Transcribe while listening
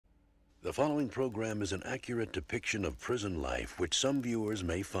The following program is an accurate depiction of prison life, which some viewers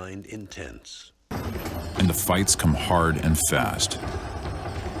may find intense. And the fights come hard and fast.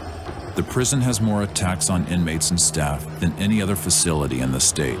 The prison has more attacks on inmates and staff than any other facility in the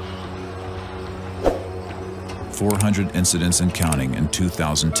state. 400 incidents and counting in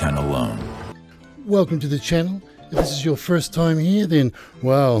 2010 alone. Welcome to the channel. If this is your first time here, then,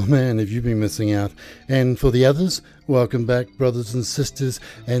 wow, man, have you been missing out. And for the others, welcome back, brothers and sisters,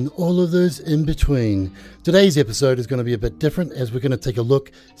 and all of those in between. Today's episode is going to be a bit different, as we're going to take a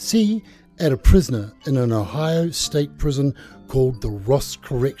look, at a prisoner in an Ohio state prison called the Ross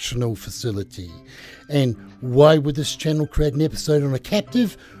Correctional Facility. And why would this channel create an episode on a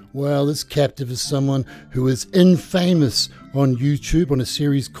captive? Well, this captive is someone who is infamous on YouTube on a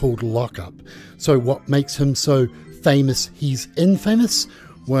series called Lockup. So what makes him so famous he's infamous?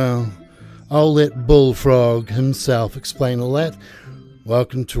 Well, I'll let Bullfrog himself explain all that.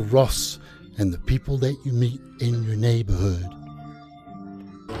 Welcome to Ross and the people that you meet in your neighborhood.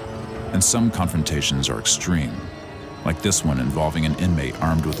 And some confrontations are extreme, like this one involving an inmate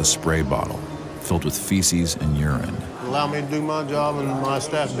armed with a spray bottle filled with feces and urine. Allow me to do my job and my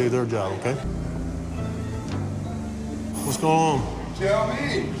staff to do their job, okay? What's going on? Tell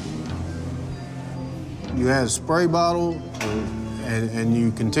me. You had a spray bottle and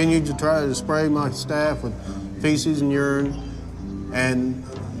you continued to try to spray my staff with feces and urine, and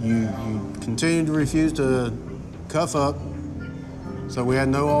you continued to refuse to cuff up, so we had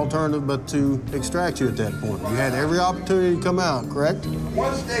no alternative but to extract you at that point. You had every opportunity to come out, correct?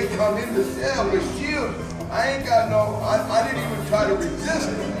 Once they come in the cell with shields, I ain't got no, I didn't even try to resist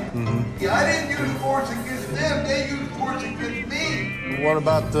them. I didn't use force against them, they used force against me. What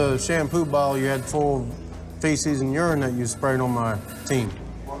about the shampoo bottle you had full of feces and urine that you sprayed on my team?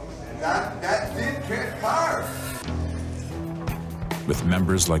 That did transpire. With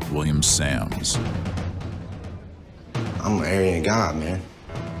members like William Sams. I'm an Aryan God, man.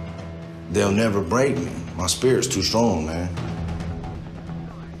 They'll never break me. My spirit's too strong, man.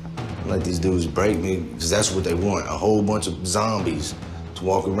 Let these dudes break me, because that's what they want. A whole bunch of zombies to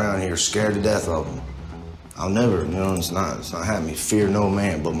walk around here scared to death of them. I'll never, you know, it's not happening. Fear no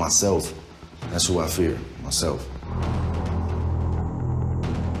man but myself. That's who I fear, myself.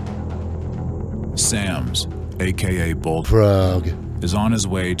 Sams, AKA Bullfrog, is on his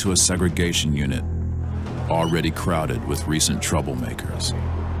way to a segregation unit, already crowded with recent troublemakers.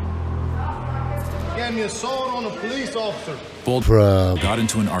 Gave me assault on a police officer. Bullfrog got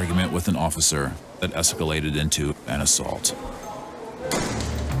into an argument with an officer that escalated into an assault.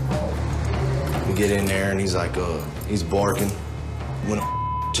 We get in there and he's like, he's barking. When a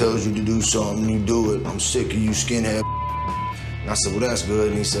tells you to do something, you do it. I'm sick of you skinhead. And I said, well, that's good.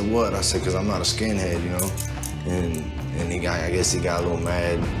 And he said, what? I said, because I'm not a skinhead, you know? And I guess he got a little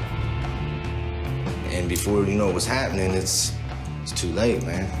mad. And before you know what's happening, it's too late,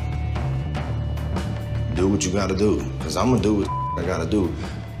 man. Do what you gotta do, because I'm gonna do what I gotta do.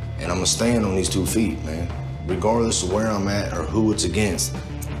 And I'm gonna stand on these 2 feet, man. Regardless of where I'm at or who it's against.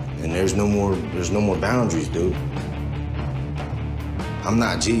 And there's no more boundaries, dude. I'm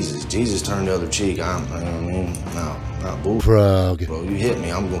not Jesus. Jesus turned the other cheek. You know what I mean? No, not Bullfrog. Bro, you hit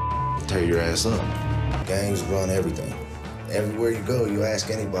me, I'm gonna tear your ass up. Gangs run everything. Everywhere you go, you ask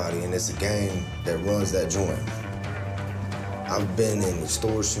anybody, and it's a gang that runs that joint. I've been in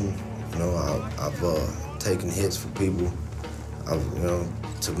extortion, you know, I've taken hits for people, you know,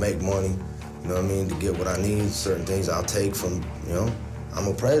 to make money, you know what I mean, to get what I need. Certain things I'll take from, you know, I'm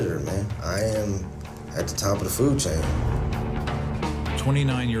a predator, man. I am at the top of the food chain.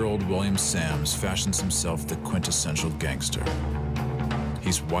 29-year-old William Sams fashions himself the quintessential gangster.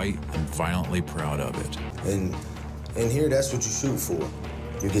 He's white and violently proud of it. And in here, that's what you shoot for.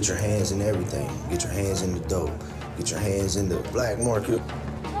 You get your hands in everything. Get your hands in the dope. Get your hands in the black market.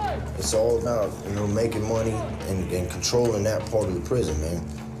 It's all about, you know, making money and controlling that part of the prison, man.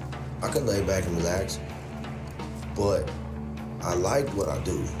 I can lay back and relax, but I like what I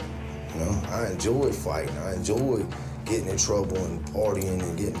do. You know, I enjoy fighting. I enjoy getting in trouble and partying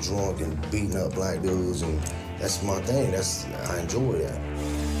and getting drunk and beating up black dudes, and that's my thing. I enjoy that.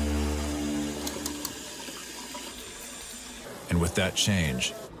 And with that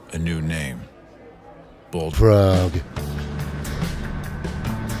change, a new name, Bullfrog. It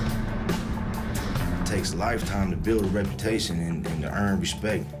takes a lifetime to build a reputation and to earn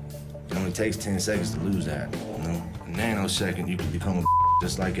respect. It only takes 10 seconds to lose that, you know? In a nanosecond, you can become a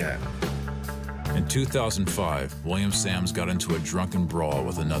just like that. In 2005, William Sams got into a drunken brawl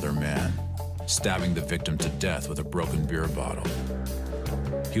with another man, stabbing the victim to death with a broken beer bottle.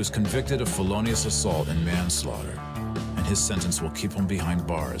 He was convicted of felonious assault and manslaughter, and his sentence will keep him behind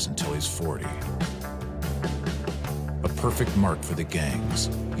bars until he's 40. A perfect mark for the gangs,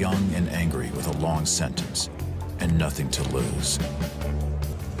 young and angry with a long sentence and nothing to lose.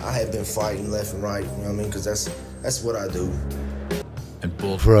 I have been fighting left and right, you know what I mean? Because that's what I do. And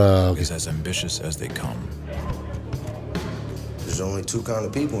Bullfrog is as ambitious as they come. There's only two kind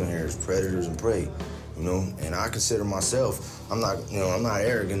of people in here, it's predators and prey, you know? And I consider myself, I'm not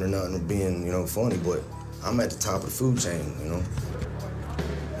arrogant or nothing or being, funny, but I'm at the top of the food chain, you know?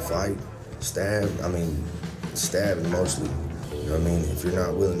 Fight, stabbing mostly, you know what I mean? If you're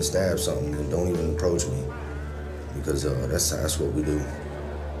not willing to stab something, then don't even approach me, because that's what we do.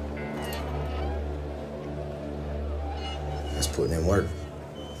 That's putting in work,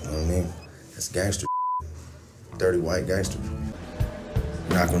 you know what I mean? That's gangster, dirty white gangster.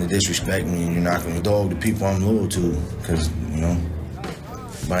 You're not gonna disrespect me and you're not gonna dog the people I'm loyal to, because,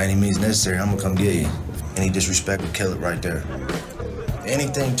 by any means necessary, I'm gonna come get you. Any disrespect will kill it right there.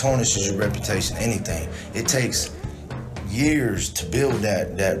 Anything tarnishes your reputation, anything. It takes years to build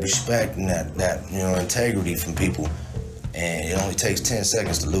that respect and that integrity from people, and it only takes 10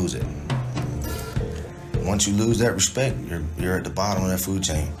 seconds to lose it. Once you lose that respect, you're at the bottom of that food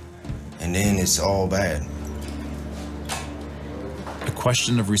chain, and then it's all bad. The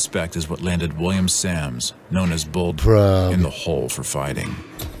question of respect is what landed William Sams, known as Bulldog, in the hole for fighting.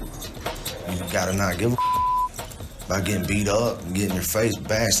 You gotta not give a about getting beat up and getting your face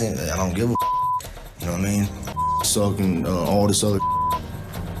bashed in. I don't give a you know what I mean? Sucking all this other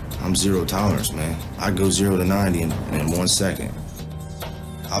I'm zero tolerance, man. I go 0 to 90 in 1 second.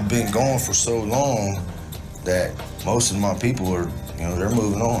 I've been gone for so long that most of my people are, they're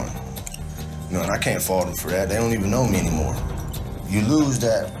moving on. And I can't fault them for that. They don't even know me anymore. You lose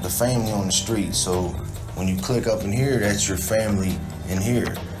the family on the street, so when you click up in here, that's your family in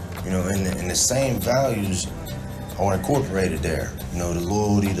here. And the same values are incorporated there. The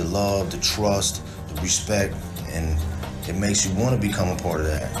loyalty, the love, the trust, the respect, and it makes you want to become a part of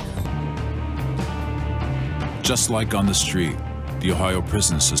that. Just like on the street, the Ohio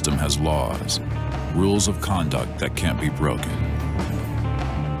prison system has laws, rules of conduct that can't be broken.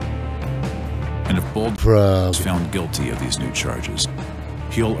 And if Bullfrog is found guilty of these new charges,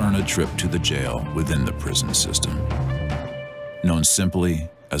 he'll earn a trip to the jail within the prison system, known simply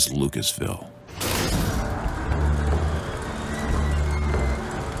as Lucasville.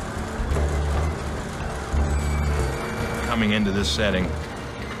 Coming into this setting,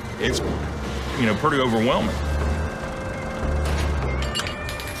 it's, pretty overwhelming.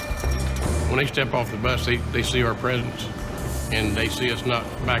 When they step off the bus, they see our presence, and they see us not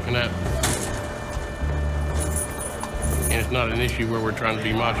backing up. And it's not an issue where we're trying to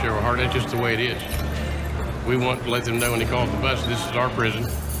be macho or hard. That's just the way it is. We want to let them know when they call the bus, this is our prison.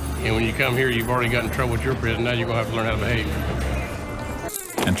 And when you come here, you've already got in trouble with your prison. Now you're going to have to learn how to behave.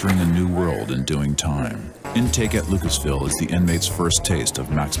 Entering a new world and doing time. Intake at Lucasville is the inmate's first taste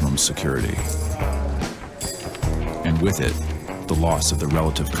of maximum security. And with it, the loss of the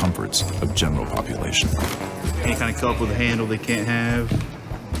relative comforts of general population. Any kind of cup with a handle they can't have,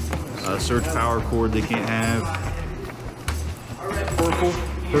 a surge power cord they can't have, purple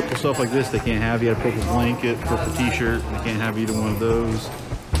stuff like this they can't have. You got a purple blanket, purple t-shirt, they can't have either one of those.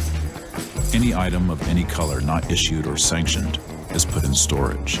 Any item of any color not issued or sanctioned is put in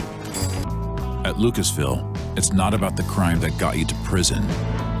storage. At Lucasville, it's not about the crime that got you to prison.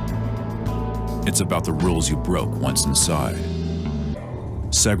 It's about the rules you broke once inside.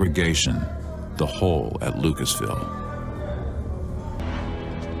 Segregation, the hole at Lucasville.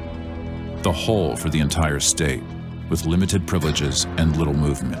 The hole for the entire state, with limited privileges and little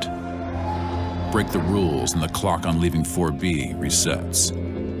movement. Break the rules and the clock on leaving 4B resets.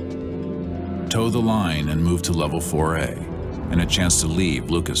 Toe the line and move to level 4A, and a chance to leave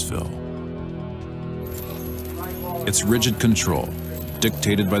Lucasville. It's rigid control,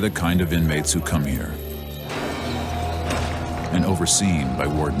 dictated by the kind of inmates who come here, and overseen by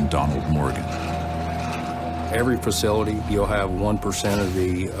Warden Donald Morgan. Every facility, you'll have 1% of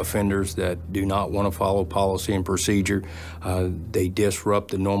the offenders that do not want to follow policy and procedure. They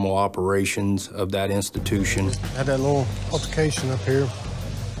disrupt the normal operations of that institution. Had that little altercation up here.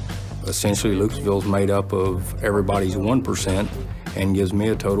 Essentially, Lucasville's made up of everybody's 1% and gives me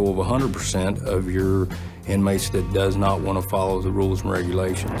a total of 100% of your inmates that does not want to follow the rules and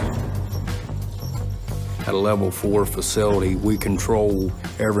regulations. At a level 4 facility, we control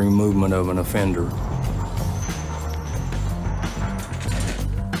every movement of an offender.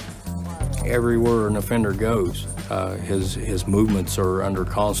 Everywhere an offender goes, his movements are under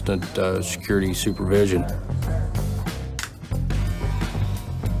constant security supervision.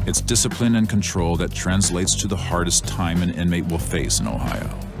 It's discipline and control that translates to the hardest time an inmate will face in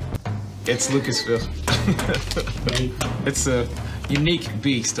Ohio. It's Lucasville. It's a unique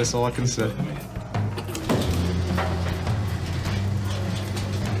beast, that's all I can say.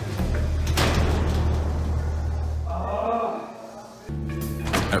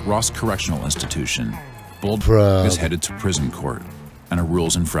 At Ross Correctional Institution, Bullfrog is headed to prison court and a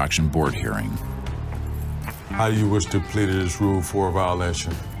rules infraction board hearing. How do you wish to plead to this Rule 4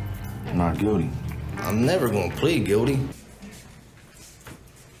 violation? Not guilty. I'm never gonna plead guilty.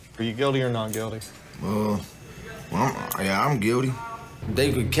 Are you guilty or not guilty? Yeah, I'm guilty.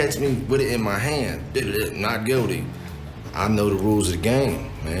 They could catch me with it in my hand. Not guilty. I know the rules of the game,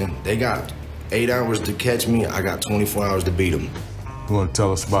 man. They got 8 hours to catch me. I got 24 hours to beat them. You want to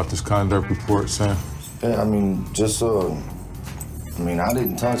tell us about this conduct report, Sam? Yeah, I mean, I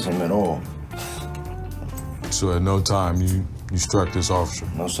didn't touch him at all. So at no time you struck this officer?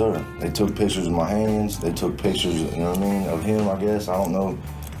 No, sir. They took pictures of my hands. They took pictures, you know what I mean, of him, I guess. I don't know.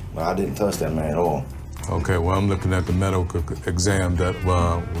 But I didn't touch that man at all. Okay, well, I'm looking at the medical exam that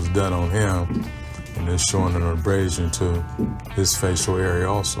was done on him, and it's showing an abrasion to his facial area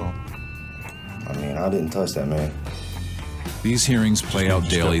also. I mean, I didn't touch that man. These hearings play out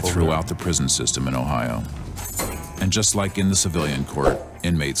daily throughout the prison system in Ohio. And just like in the civilian court,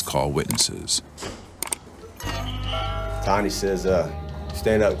 inmates call witnesses. Tiny says,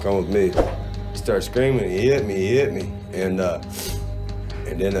 stand up, come with me. He starts screaming, he hit me. And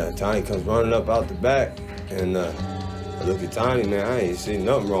then Tiny comes running up out the back, and I look at Tiny, man, I ain't seen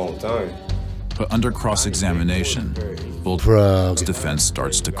nothing wrong with Tiny. But under cross-examination, Bullfrog's defense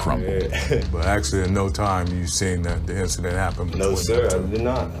starts to crumble. But actually, in no time, you've seen that the incident happened. No, sir, I did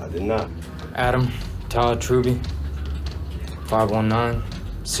not. Adam, Todd Truby,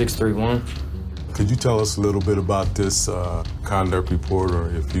 519-631. Could you tell us a little bit about this conduct report, or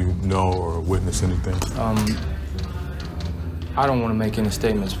if you know or witnessed anything? I don't want to make any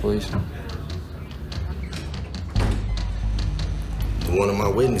statements, please. One of my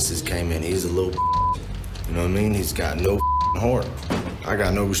witnesses came in. He's a little, you know what I mean? He's got no heart. I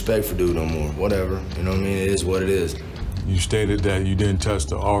got no respect for dude no more. Whatever, you know what I mean? It is what it is. You stated that you didn't touch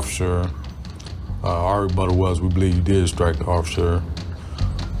the officer. Our rebuttal was we believe you did strike the officer.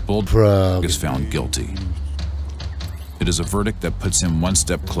 Bullfrog is found guilty. It is a verdict that puts him one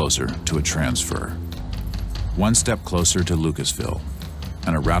step closer to a transfer. One step closer to Lucasville,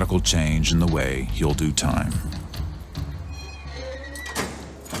 and a radical change in the way he'll do time.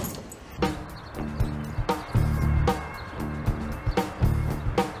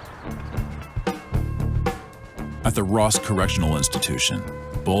 At the Ross Correctional Institution,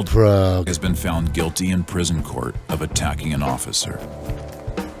 Bullfrog has been found guilty in prison court of attacking an officer.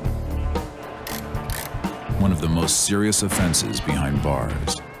 One of the most serious offenses behind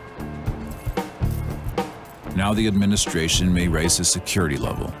bars. Now the administration may raise his security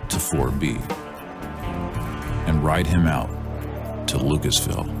level to 4B and ride him out to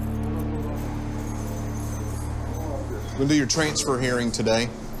Lucasville. We're going to do your transfer hearing today.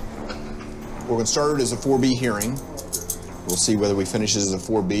 We're going to start it as a 4B hearing. We'll see whether we finish it as a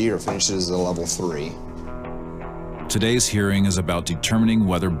 4B or finish it as a level 3. Today's hearing is about determining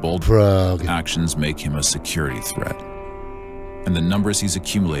whether Bullfrog's actions make him a security threat. And the numbers he's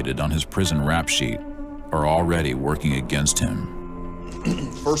accumulated on his prison rap sheet are already working against him.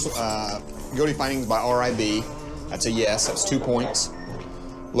 First, guilty findings by RIB. That's a yes, that's 2 points.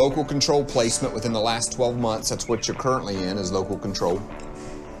 Local control placement within the last 12 months, that's what you're currently in, is local control.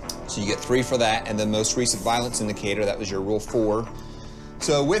 So you get 3 for that, and then most recent violence indicator, that was your Rule 4.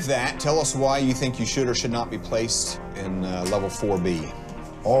 So with that, tell us why you think you should or should not be placed in level 4B.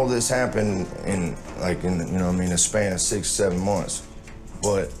 All this happened in you know what I mean, a span of 6, 7 months.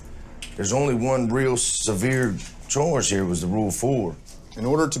 But there's only one real severe charge here, was the Rule 4. In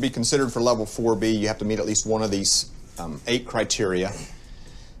order to be considered for level 4B, you have to meet at least one of these 8 criteria.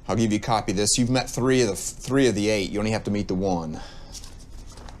 I'll give you a copy of this. You've met 3 of the 8. You only have to meet the 1.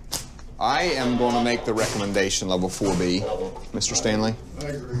 I am going to make the recommendation level 4B. Mr. Stanley? I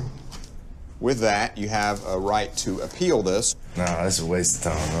agree. With that, you have a right to appeal this. Nah, that's a waste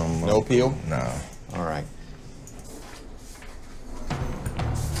of time. No appeal? Nah. All right.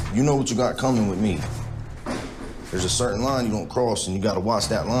 You know what you got coming with me. There's a certain line you don't cross, and you got to watch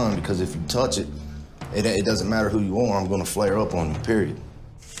that line, because if you touch it, it doesn't matter who you are, I'm going to flare up on you, period.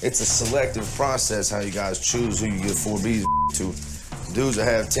 It's a selective process how you guys choose who you give 4Bs to. Dudes that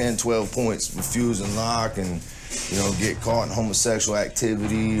have 10, 12 points refuse and lock and, you know, get caught in homosexual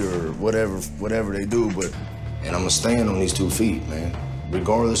activity or whatever they do, and I'm gonna stand on these 2 feet, man,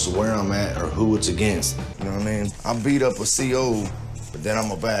 regardless of where I'm at or who it's against. You know what I mean? I beat up a CO but then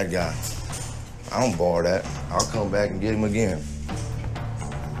I'm a bad guy. I don't bar that. I'll come back and get him again.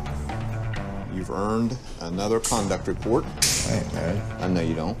 You've earned another conduct report. Hey, man. I know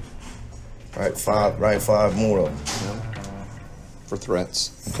you don't. Write five more of them. Yeah. For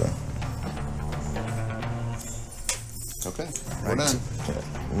threats. Okay. Okay, we're done.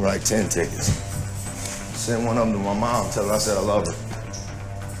 Write 10 tickets. Send one of them to my mom, tell her I said I love her.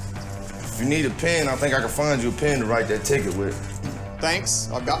 If you need a pen, I think I can find you a pen to write that ticket with. Thanks,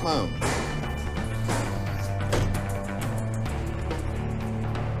 I've got my own.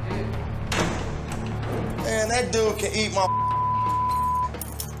 Man, that dude can eat my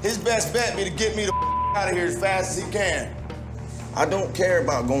His best bet be to get me the out of here as fast as he can. I don't care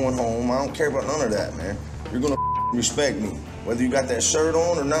about going home. I don't care about none of that, man. You're gonna respect me. Whether you got that shirt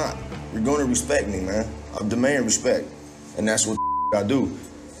on or not, you're gonna respect me, man. I demand respect. And that's what I do.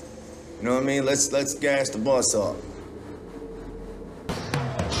 You know what I mean? Let's gas the bus up.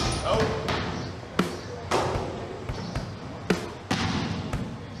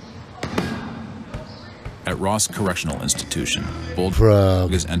 At Ross Correctional Institution,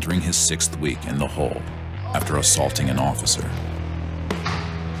 Bullfrog is entering his 6th week in the hole after assaulting an officer.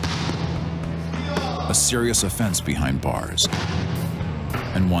 A serious offense behind bars,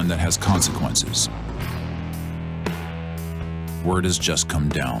 and one that has consequences. Word has just come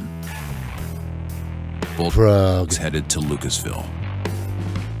down. Bullfrog is headed to Lucasville.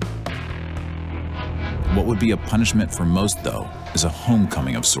 What would be a punishment for most, though, is a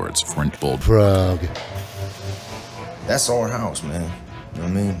homecoming of sorts for an Bullfrog. That's our house, man. You know what I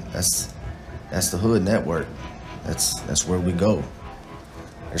mean? That's the hood network. That's where we go.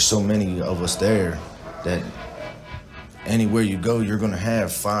 There's so many of us there that anywhere you go, you're gonna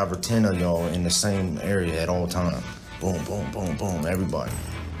have 5 or 10 of y'all in the same area at all times. Boom, boom, boom, boom, everybody.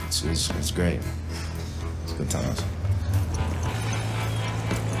 It's great. It's good times.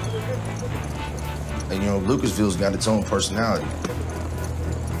 And you know, Lucasville's got its own personality.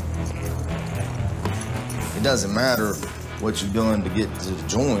 It doesn't matter what you're doing to get to the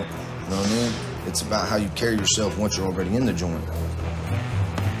joint, you know what I mean? It's about how you carry yourself once you're already in the joint. You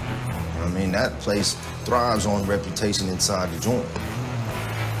know what I mean? That place thrives on reputation inside the joint.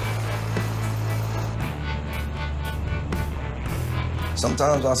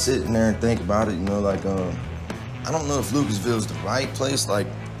 Sometimes I sit in there and think about it, you know, like, I don't know if Lucasville's the right place, like,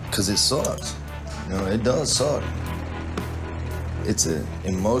 cause it sucks. You know, it does suck. It's an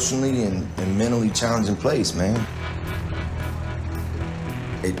emotionally and mentally challenging place, man.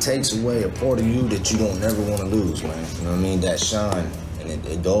 It takes away a part of you that you don't never want to lose, man. You know what I mean? That shine, and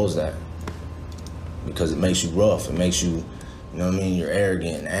it dulls that. Because it makes you rough, it makes you, you know what I mean, you're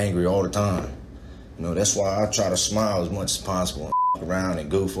arrogant and angry all the time. You know, that's why I try to smile as much as possible and around and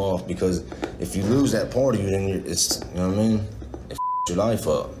goof off, because if you lose that part of you, then it's, you know what I mean? It your life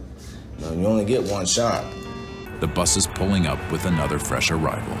up. You know, you only get one shot. The bus is pulling up with another fresh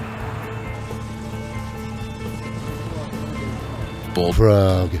arrival.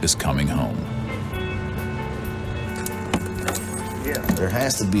 Bullfrog is coming home. Yeah, there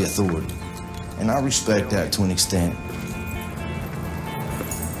has to be authority, and I respect that to an extent.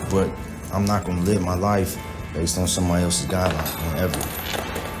 But I'm not gonna live my life based on somebody else's guidelines, man,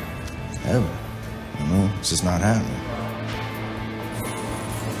 ever. You know, it's just not happening.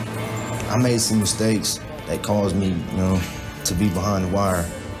 I made some mistakes that caused me, you know, to be behind the wire,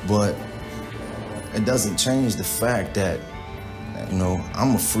 but it doesn't change the fact that, you know,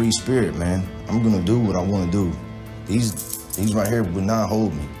 I'm a free spirit, man. I'm gonna do what I wanna do. These right here would not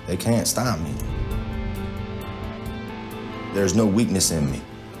hold me. They can't stop me. There's no weakness in me,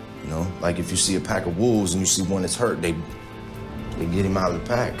 you know? Like if you see a pack of wolves and you see one that's hurt, they get him out of the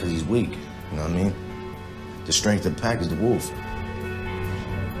pack because he's weak, you know what I mean? The strength of the pack is the wolf.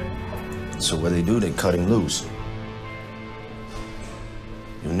 So what they do, they cut him loose.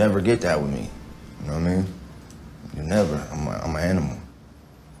 You'll never get that with me, you know what I mean? You never. I'm an animal.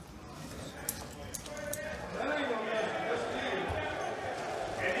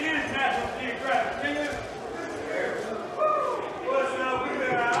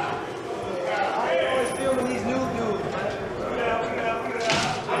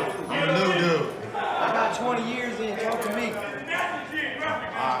 I'm a new dude. I got 20 years in. Talk to me.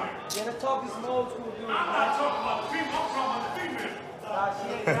 Yeah, let's talk to some old school dudes. I'm not talking about the female. I'm talking about the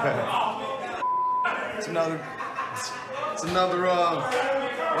female. It's another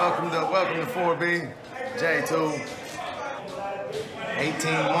welcome to 4B, J2.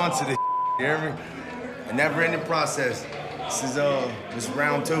 18 months of this, you hear me? A never-ending process. This is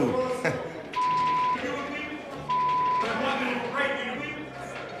round 2.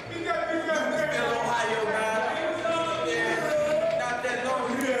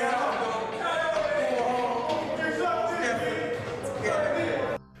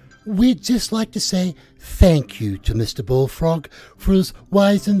 we'd just like to say thank you to Mr. Bullfrog for his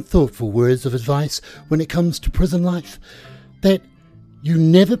wise and thoughtful words of advice when it comes to prison life. That you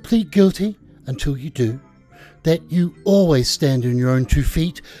never plead guilty until you do. That you always stand on your own 2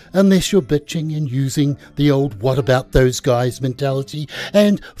 feet unless you're bitching and using the old what about those guys mentality.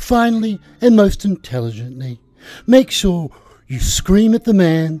 And finally, and most intelligently, make sure you scream at the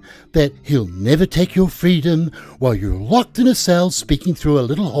man that he'll never take your freedom while you're locked in a cell speaking through a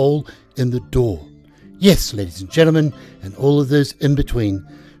little hole in the door. Yes, ladies and gentlemen, and all of those in between,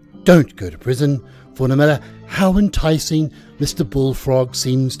 don't go to prison, for no matter how enticing Mr. Bullfrog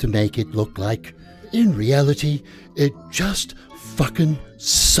seems to make it look like, in reality, it just fucking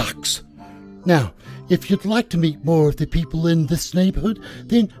sucks. Now, if you'd like to meet more of the people in this neighborhood,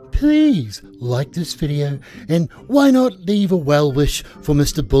 then please like this video, and why not leave a well wish for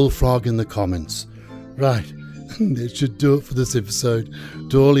Mr. Bullfrog in the comments. Right, that should do it for this episode.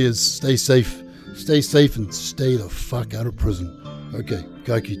 To all yous, stay safe, and stay the fuck out of prison. Okay,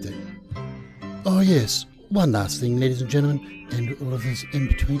 kakite. Oh yes, one last thing, ladies and gentlemen, and all of this in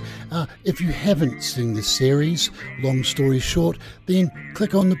between. If you haven't seen this series, long story short, then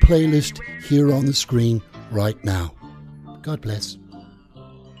click on the playlist here on the screen right now. God bless.